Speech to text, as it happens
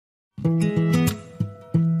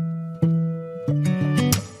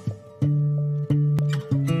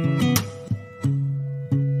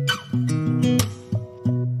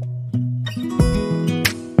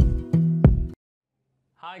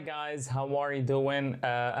guys, how are you doing?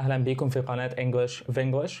 اهلا بيكم في قناة English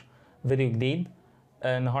Vinglish فيديو جديد.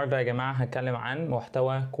 النهارده يا جماعة هتكلم عن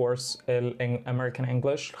محتوى كورس American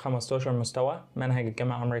English 15 مستوى منهج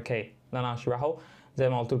الجامعة الأمريكية اللي أنا هشرحه زي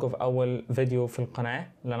ما قلت لكم في أول فيديو في القناة،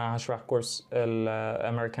 اللي أنا هشرح كورس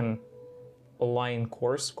American اونلاين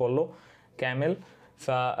كورس كله كامل.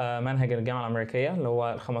 فمنهج الجامعة الأمريكية اللي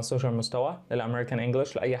هو 15 مستوى للأمريكان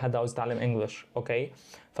انجلش لأي حد عاوز يتعلم انجلش. اوكي،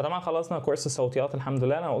 فطبعا خلصنا كورس الصوتيات الحمد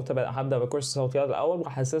لله. أنا قلت هبدأ بكورس الصوتيات الأول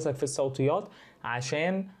وهحسسك في الصوتيات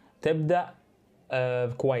عشان تبدأ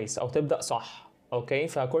كويس أو تبدأ صح. اوكي،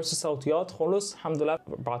 فكورس الصوتيات خلص الحمد لله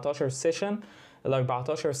 14 سيشن. ال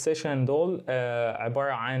 14 سيشن دول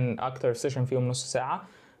عبارة عن أكتر سيشن فيهم نص ساعة،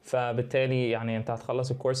 فبالتالي يعني أنت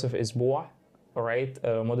هتخلص الكورس في أسبوع. alright،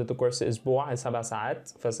 مدة الكورس أسبوع 7 ساعات،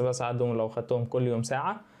 فالسبع ساعات دول لو خدتهم كل يوم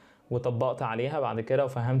ساعة وطبقت عليها بعد كده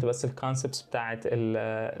وفهمت بس الكونسبتس بتاعت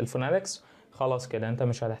الفونetics، خلاص كده أنت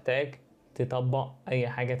مش هتحتاج تطبق أي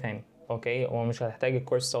حاجة تاني. أوكي، ومش هتحتاج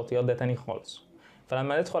الكورس الصوتيات ده تاني خالص.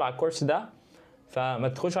 فلما ندخل على الكورس ده، فما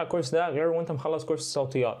تدخلش على الكورس ده غير وأنت مخلص كورس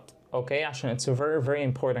الصوتيات. أوكي، عشان it's very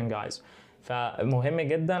very important guys. فمهم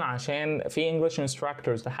جدا عشان في انجلش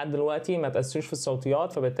انستراكتورز لحد دلوقتي ما تأسسوش في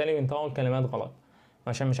الصوتيات، فبالتالي بينطقوا الكلمات غلط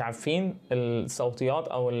عشان مش عارفين الصوتيات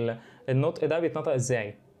او النطق ده بيتنطق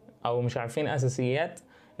ازاي، او مش عارفين اساسيات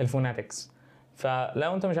الفونetics.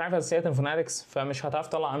 فلو انت مش عارف اساسيات الفونetics فمش هتعرف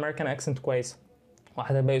تطلع امريكان اكسنت كويس،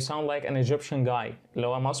 وهتبقى you sound like an Egyptian guy اللي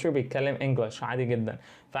هو مصري بيتكلم انجلش عادي جدا.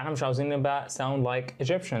 فاحنا مش عاوزين نبقى sound like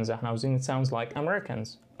Egyptians، احنا عاوزين sound like Americans.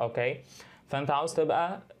 اوكي، فانت عاوز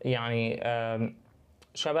تبقى يعني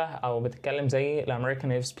شبه او بتتكلم زي الامريكان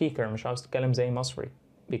نيف سبيكر، مش عاوز تتكلم زي مصري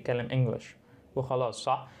بيتكلم انجلش وخلاص،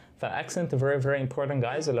 صح؟ فالاكسنت very very important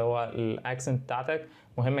guys، اللي هو الاكسنت بتاعتك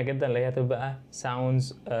مهمه جدا، اللي هي تبقى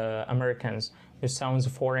sounds Americans مش sounds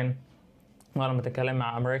foreign. لما تتكلم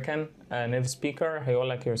مع American native speaker هيقول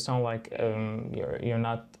لك you sound like you're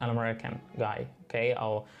not an American guy. okay،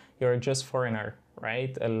 او you're just foreigner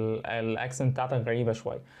right. الاكسنت بتاعتك غريبه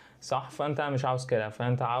شويه، صح؟ فانت مش عاوز كده،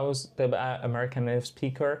 فانت عاوز تبقى American native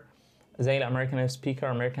speaker زي الامريكان native speaker.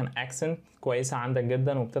 American accent كويسه عندك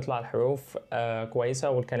جدا، وبتطلع الحروف كويسه،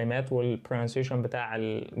 والكلمات والبرونسيشن بتاع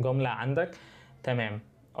الجمله عندك تمام.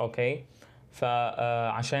 اوكي،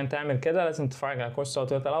 فعشان تعمل كده لازم تتفرج على كورس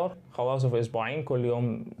صوتيات الاول، خلصه في اسبوعين، كل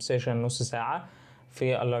يوم سيشن نص ساعه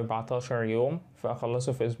في ال 14 يوم،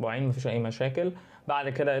 فخلصه في اسبوعين مفيش اي مشاكل. بعد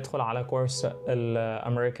كده ادخل على كورس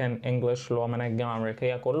الامريكان انجلش اللي هو منهج الجامعه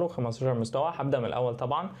الامريكيه كله 15 مستوى. هبدا من الاول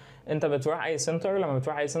طبعا. انت بتروح اي سنتر، لما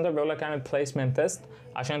بتروح اي سنتر بيقول لك اعمل بليسمنت تيست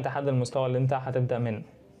عشان تحدد المستوى اللي انت هتبدا منه.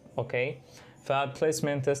 اوكي،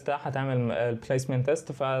 فالبليسمنت تيست ده هتعمل البليسمنت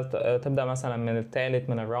تيست، فتبدا مثلا من الثالث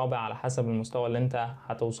من الرابع على حسب المستوى اللي انت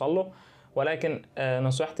هتوصل له. ولكن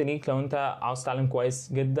نصيحتي ليك لو انت عاوز تتعلم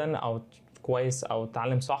كويس جدا او كويس او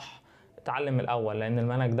تتعلم صح، اتعلم الاول، لان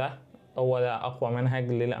المنهج ده هو ده اقوى منهج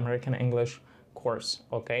للامريكان انجلش كورس.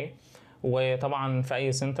 اوكي، وطبعا في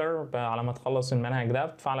اي سنتر على ما تخلص المنهج ده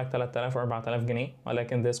بتدفع لك 3000 و 4000 جنيه،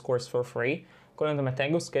 ولكن this course for free. كل اللي انت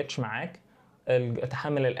محتاجه سكتش معاك،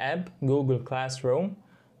 تحمل الاب جوجل كلاس روم،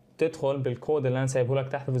 تدخل بالكود اللي انا سايبه لك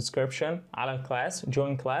تحت في الديسكربشن على الكلاس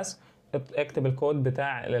جوين كلاس، اكتب الكود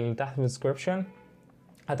بتاع اللي تحت في الديسكربشن،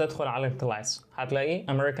 هتدخل على الكلاس هتلاقي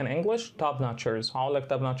American English Top Notchers. هقول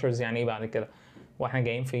لك Top Notchers يعني ايه بعد كده واحنا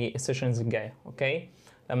جايين في السيشنز الجايه. اوكي،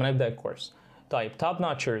 لما نبدا الكورس. طيب Top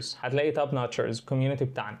Notchers هتلاقي Top Notchers كوميونتي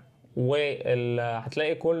بتاعنا،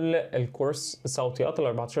 وهتلاقي كل الكورس الصوتيات ال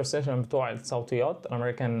 14 سيشن بتوع الصوتيات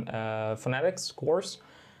الامريكان فونetics كورس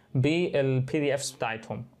بالبي دي افس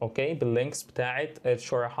بتاعتهم. اوكي، باللينكس بتاعت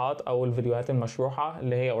الشروحات او الفيديوهات المشروحه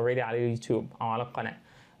اللي هي اوريدي على اليوتيوب او على القناه.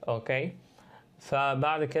 اوكي،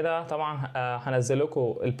 فبعد كده طبعا هنزل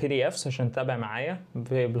لكم البي دي افس عشان تتابع معايا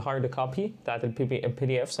بالهارد كوبي بتاعت البي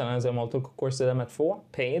دي افس. انا زي ما قلت لكم الكورس ده مدفوع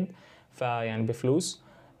paid، فيعني بفلوس،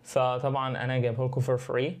 فطبعا انا جايبه لكم فور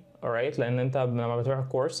فري. alright، لان انت لما بتروح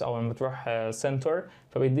الكورس او لما بتروح سنتر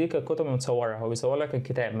فبيديك الكتب المتصوره، هو بيصور لك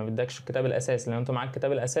الكتاب، ما بيدكش الكتاب الاساسي. لان انت معاك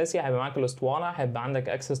الكتاب الاساسي هيبقى معاك الاسطوانه، هيبقى عندك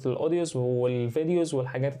اكسس للاوديوز والفيديوز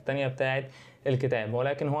والحاجات التانية بتاعت الكتاب،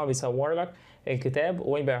 ولكن هو بيصور لك الكتاب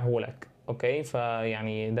ويبيعه لك. اوكي،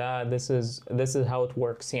 فيعني ده this is how it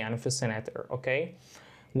works يعني في السناتر. اوكي،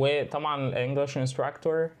 وطبعا الانجليش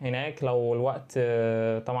انستراكتور هناك لو الوقت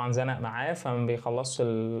طبعا زنق معاه فما بيخلصش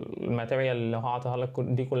الماتيريال اللي هو عطاها لك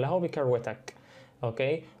دي كلها وبيكروتك.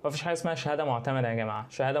 اوكي، مفيش حاجه اسمها شهاده معتمده يا جماعه.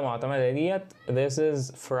 شهاده معتمده ديت this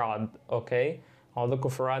is fraud. اوكي، هقول لكم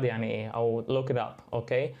fraud يعني ايه او look it up.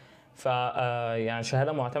 اوكي، ف يعني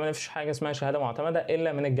شهاده معتمده، مفيش حاجه اسمها شهاده معتمده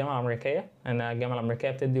الا من الجامعه الامريكيه. ان الجامعه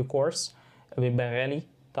الامريكيه بتدي كورس بيبقى غالي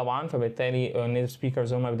طبعا، فبالتالي النيتف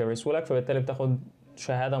سبيكرز هم بيدرسوا لك، فبالتالي بتاخد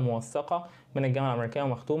شهاده موثقه من الجامعه الامريكيه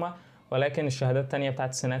ومختومه. ولكن الشهادات التانية بتاعت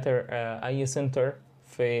السناتر، اي سنتر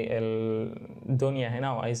في الدنيا هنا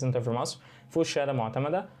او اي سنتر في مصر فيه شهاده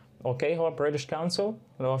معتمده. اوكي، هو بريتش كونسل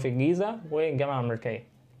اللي هو في الجيزه والجامعه الامريكيه،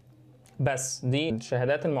 بس دي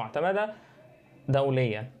الشهادات المعتمده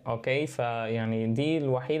دوليا. اوكي، فيعني دي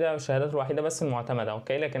الوحيده، الشهادات الوحيده بس المعتمده.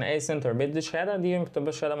 اوكي، لكن اي سنتر بيدي شهاده دي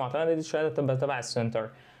بتبقى شهاده معتمده، دي الشهاده بتبقى تبع السنتر.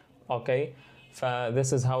 اوكي، ف this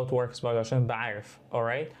is how it works برضه عشان تبقى عارف.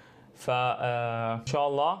 alright، ان شاء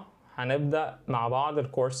الله هنبدا مع بعض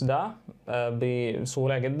الكورس ده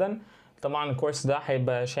بسهوله جدا. طبعا الكورس ده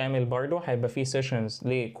هيبقى شامل برضه، هيبقى فيه سيشنز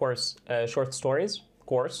لكورس شورت ستوريز،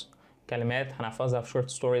 كورس كلمات هنحفظها في شورت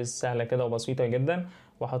ستوريز سهله كده وبسيطه جدا،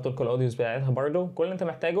 واحط لكم الاوديوز بتاعتها برضه. كل اللي انت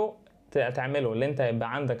محتاجه تعمله اللي انت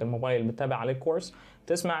يبقى عندك الموبايل بتتابع عليه الكورس،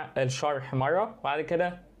 تسمع الشرح مره، وبعد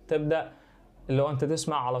كده تبدا اللي هو انت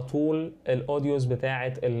تسمع على طول الاوديوز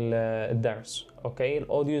بتاعه الدرس. اوكي،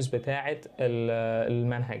 الاوديوز بتاعه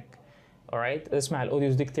المنهج. alright، اسمع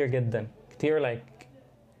الاوديوز دي كتير جدا، كتير like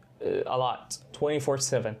a lot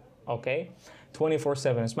 24/7. اوكي،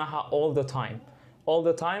 24/7 اسمعها all the time. all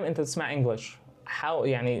the time انت تسمع English.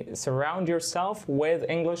 يعني surround yourself with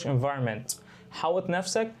English environment. حاوط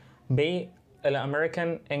نفسك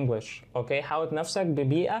بالامريكان انجلش. اوكي، حاوط نفسك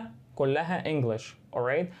ببيئة كلها English.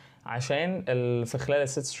 alright، عشان في خلال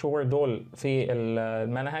ال6 شهور دول في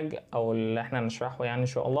المنهج او اللي احنا نشرحه يعني ان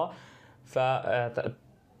شاء الله، ف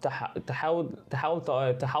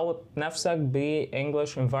تحاول نفسك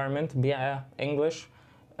بانجلش انفايرمنت، بيئه انجلش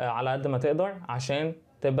على قد ما تقدر عشان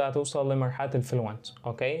تبقى توصل لمرحله الفلوينت.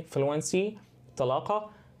 اوكي، فلوينسي، طلاقه،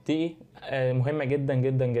 دي مهمه جدا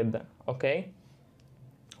جدا جدا. اوكي،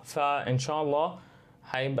 فان شاء الله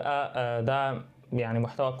هيبقى ده يعني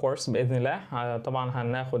محتوى كورس باذن الله. طبعا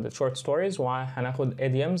هناخد شورت ستوريز وهناخد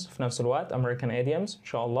ايديومز في نفس الوقت، امريكان ايديومز ان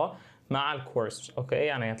شاء الله مع الكورس. اوكي،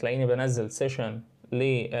 يعني هتلاقيني بنزل سيشن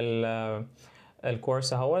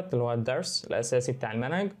للكورس اهوت اللي هو الدرس الاساسي بتاع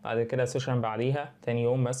المنهج، بعد كده سيشن بعديها تاني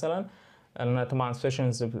يوم مثلا. انا طبعا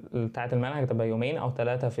السيشنز بتاعت المنهج تبقى يومين او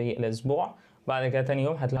 3 في الاسبوع. بعد كده تاني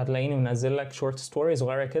يوم هتلاقيني منزل لك شورت ستوري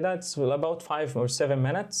صغيره كده، it's about 5 or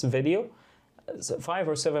 7 minutes فيديو، 5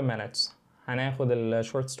 or 7 minutes. هناخد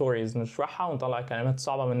الشورت ستوريز نشرحها ونطلع الكلمات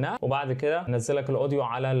الصعبه منها، وبعد كده ننزلك الاوديو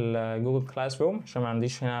على الجوجل كلاس روم عشان ما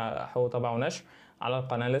عنديش هنا حقوق طبع ونشر على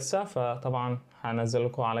القناه لسه. فطبعا هنزل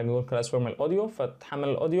لكم على جوجل كلاس روم الاوديو، فتحمل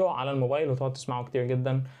الاوديو على الموبايل وتقعد تسمعه كتير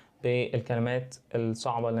جدا بالكلمات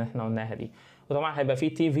الصعبه اللي احنا قلناها دي. وطبعا هيبقى في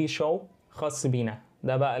تي في شو خاص بينا،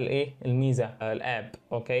 ده بقى الايه الميزه الاب.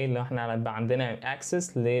 اوكي، اللي احنا هيبقى عندنا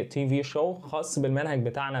اكسس لتي في شو خاص بالمنهج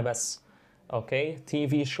بتاعنا بس. اوكي، تي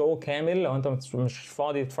في شو كامل. لو انت مش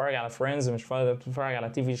فاضي تتفرج على فريندز، مش فاضي تتفرج على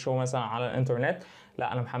تي في شو مثلا على الانترنت،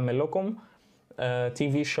 لا انا محمل لكم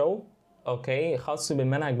تي في شو اوكي خاص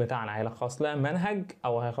بالمنهج بتاعنا. هيلخص لنا منهج،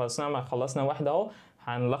 او خلصنا واحده اهو،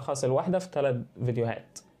 هنلخص الواحده في 3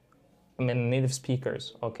 فيديوهات من نيتيف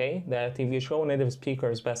سبيكرز. اوكي، ده تي في شو نيتيف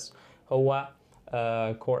سبيكرز بس، هو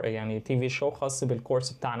يعني تي في شو خاص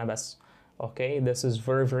بالكورس بتاعنا بس. اوكي، this is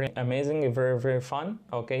very very amazing, very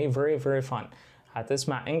fun. اوكي، very fun.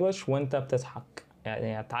 هتسمع انجلش وانت بتضحك،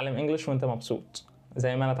 يعني هتتعلم انجلش وانت مبسوط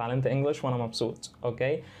زي ما انا اتعلمت انجلش وانا مبسوط.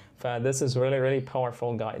 اوكي، this is really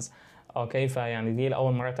powerful guys. اوكي، فيعني دي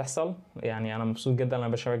لاول مره تحصل، يعني انا مبسوط جدا انا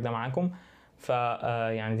بشارك ده معاكم.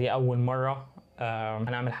 يعني دي اول مره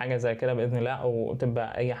هنعمل حاجه زي كده باذن الله، او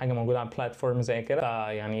تبقى اي حاجه موجوده على بلاتفورم زي كده.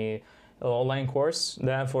 فيعني الاونلاين كورس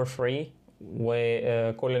ده فور فري،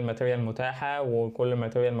 وكل الماتريال متاحه وكل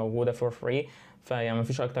الماتريال موجوده فور فري. فيعني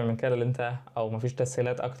مفيش اكتر من كده اللي انت، او مفيش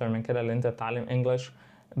تسهيلات اكتر من كده اللي انت تتعلم انجلش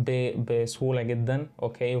بسهوله جدا.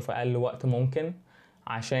 اوكي، وفي اقل وقت ممكن،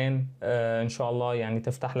 عشان ان شاء الله يعني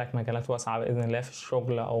تفتح لك مجالات واسعه باذن الله في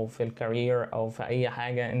الشغل او في الكارير او في اي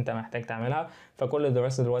حاجه انت محتاج تعملها. فكل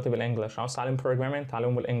الدراسه دلوقتي بالانجلش. عاوز تتعلم بروجرامينج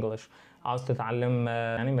تعلمه بالانجلش، عاوز تتعلم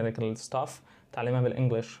يعني ميديكال ستاف تعلمها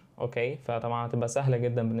بالانجلش. اوكي، فطبعا هتبقى سهله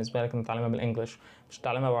جدا بالنسبه لك انك تتعلمها بالانجلش، مش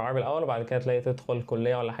تتعلمها بالعربي الاول وبعد كده تلاقي تدخل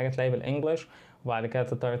كليه ولا حاجه تلاقي بالانجلش، وبعد كده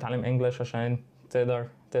تضطر تتعلم انجلش عشان تقدر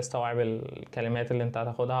تستوعب الكلمات اللي انت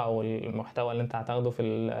هتاخدها او المحتوى اللي انت هتاخده في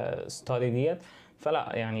الستادي ديت. فلا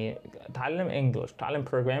يعني تعلم انجلش، تعلم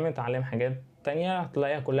بروجرامينج، تعلم حاجات تانية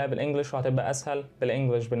هتلاقيها كلها بالانجلش وهتبقى اسهل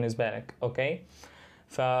بالانجلش بالنسبه لك. اوكي،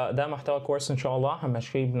 فده محتوى كورس ان شاء الله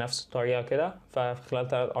همشيه بنفس الطريقه كده. ففي خلال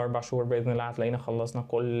 3 أو 4 شهور باذن الله هتلاقينا خلصنا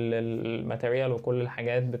كل الماتيريال وكل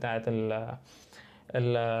الحاجات بتاعه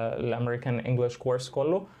الامريكان انجلش كورس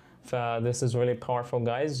كله. this is really powerful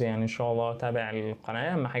guys. يعني ان شاء الله تابع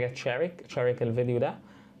القناه، اهم حاجه تشارك الفيديو ده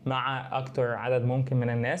مع اكتر عدد ممكن من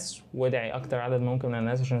الناس، وادعي اكتر عدد ممكن من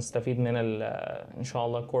الناس عشان تستفيد من ان شاء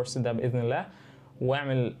الله الكورس ده باذن الله.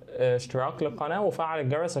 واعمل اشتراك للقناه وفعل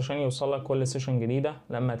الجرس عشان يوصلك كل سيشن جديده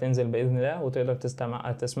لما تنزل باذن الله، وتقدر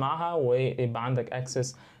تسمعها ويبقى عندك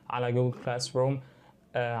اكسس على جوجل كلاس روم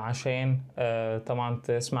عشان طبعا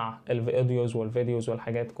تسمع الفيديوز والفيديوز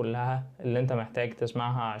والحاجات كلها اللي انت محتاج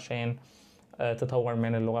تسمعها عشان تطور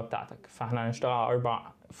من اللغة بتاعتك. فاحنا هنشتغل على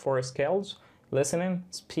 4 skills: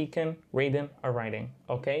 listening, speaking, reading or writing.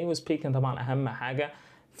 اوكي، وspeaking طبعا اهم حاجة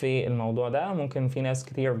في الموضوع ده. ممكن في ناس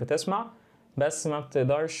كتير بتسمع بس ما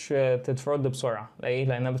بتقدرش تترد بسرعة. ليه؟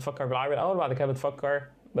 لانها بتفكر بالعربي الاول، بعد كده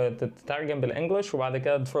بتترجم بالانجلش، وبعد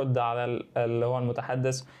كده ترد على اللي هو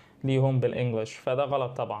المتحدث ليهم بالانجلش. فده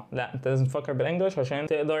غلط طبعا. لا، انت لازم تفكر بالانجلش عشان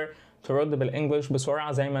تقدر ترد بالانجلش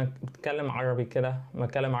بسرعة زي ما بتتكلم عربي كده، ما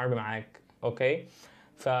اتكلم عربي معاك. اوكي،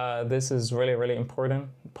 ف this is really important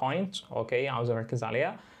point. اوكي، عاوز اركز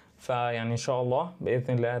عليها. فيعني ان شاء الله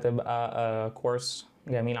باذن الله هتبقى كورس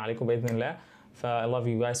جميل عليكم باذن الله. ف I love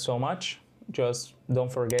you guys so much. Just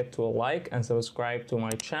don't forget to like and subscribe to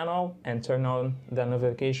my channel and turn on the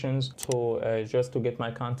notifications to just to get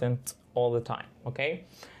my content all the time. Okay,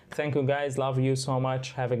 thank you guys, love you so much,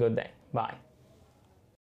 have a good day, bye.